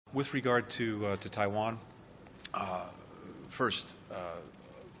With regard to Taiwan, first,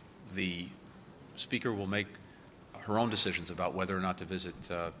 the Speaker will make her own decisions about whether or not to visit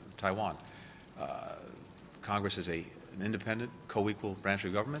Taiwan. Congress is an independent, co-equal branch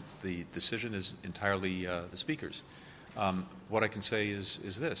of government. The decision is entirely the Speaker's. What I can say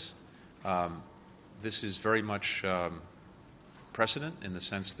is this. This is very much precedent in the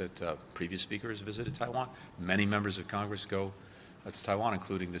sense that previous speakers visited Taiwan. Many members of Congress go to Taiwan,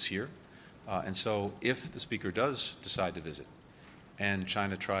 including this year. And so if the Speaker does decide to visit and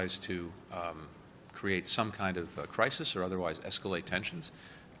China tries to create some kind of crisis or otherwise escalate tensions,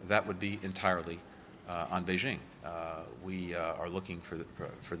 that would be entirely on Beijing. We are looking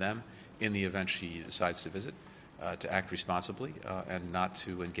for them, in the event she decides to visit, to act responsibly and not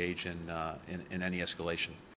to engage in any escalation.